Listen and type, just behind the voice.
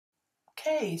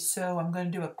Okay, so I'm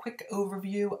going to do a quick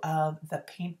overview of the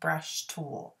paintbrush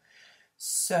tool.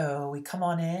 So we come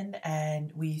on in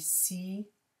and we see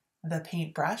the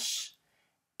paintbrush,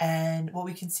 and what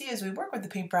we can see as we work with the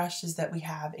paintbrush is that we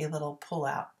have a little pull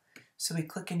out. So we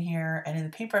click in here, and in the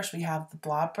paintbrush we have the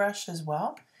blob brush as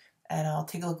well, and I'll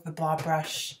take a look at the blob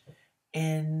brush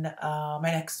in my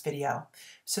next video.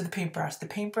 So the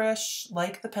paintbrush,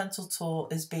 like the pencil tool,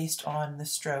 is based on the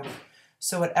stroke.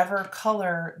 So whatever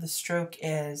color the stroke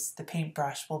is, the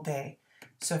paintbrush will be.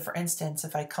 So for instance,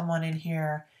 if I come on in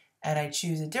here and I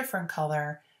choose a different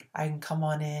color, I can come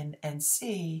on in and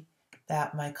see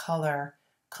that my color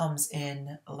comes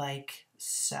in like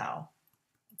so.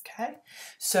 Okay,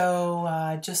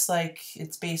 so just like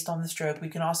it's based on the stroke, we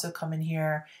can also come in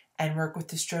here and work with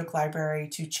the stroke library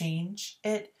to change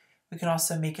it. We can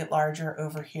also make it larger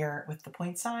over here with the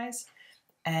point size,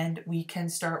 and we can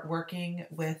start working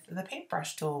with the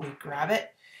paintbrush tool. We grab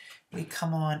it, we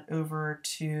come on over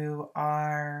to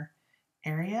our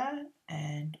area,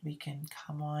 and we can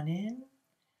come on in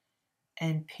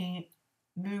and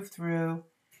move through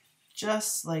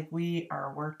just like we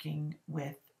are working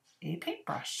with a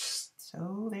paintbrush.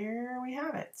 So there we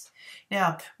have it.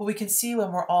 Now, what we can see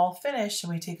when we're all finished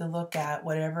and we take a look at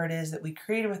whatever it is that we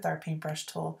created with our paintbrush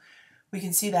tool, we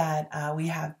can see that we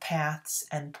have paths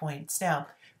and points. Now,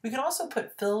 we can also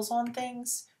put fills on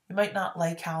things. You might not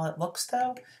like how it looks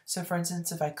though. So for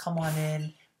instance, if I come on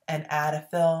in and add a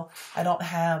fill, I don't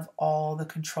have all the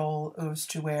control as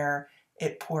to where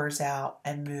it pours out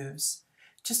and moves.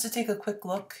 Just to take a quick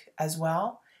look as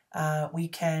well, we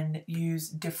can use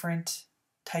different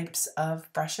types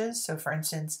of brushes. So for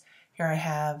instance, here I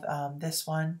have this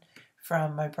one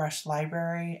from my brush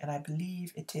library, and I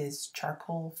believe it is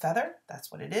charcoal feather.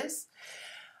 That's what it is.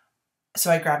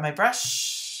 So I grab my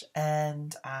brush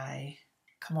and I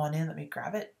come on in. Let me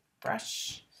grab it,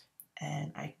 brush,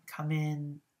 and I come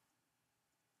in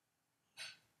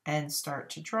and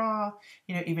start to draw,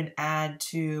 even add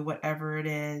to whatever it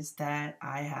is that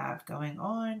I have going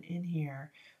on in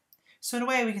here. So in a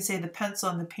way, we can say the pencil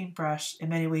and the paintbrush in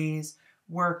many ways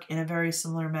work in a very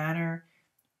similar manner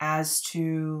as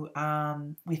to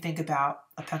we think about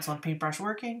a pencil and paintbrush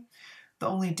working. The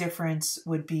only difference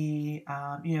would be,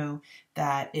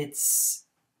 that it's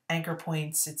anchor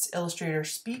points, it's Illustrator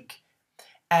speak.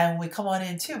 And when we come on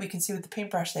in too, we can see with the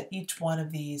paintbrush that each one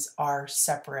of these are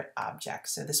separate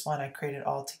objects. So this one I created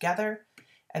all together,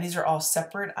 and these are all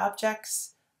separate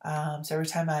objects. So every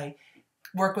time I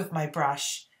work with my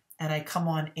brush and I come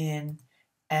on in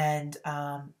and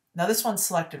now this one's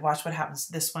selected. Watch what happens.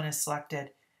 This one is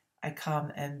selected. I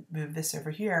come and move this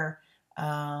over here.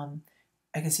 I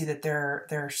can see that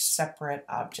they're separate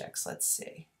objects. Let's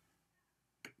see.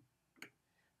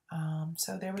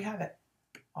 So there we have it.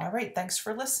 All right, thanks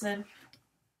for listening.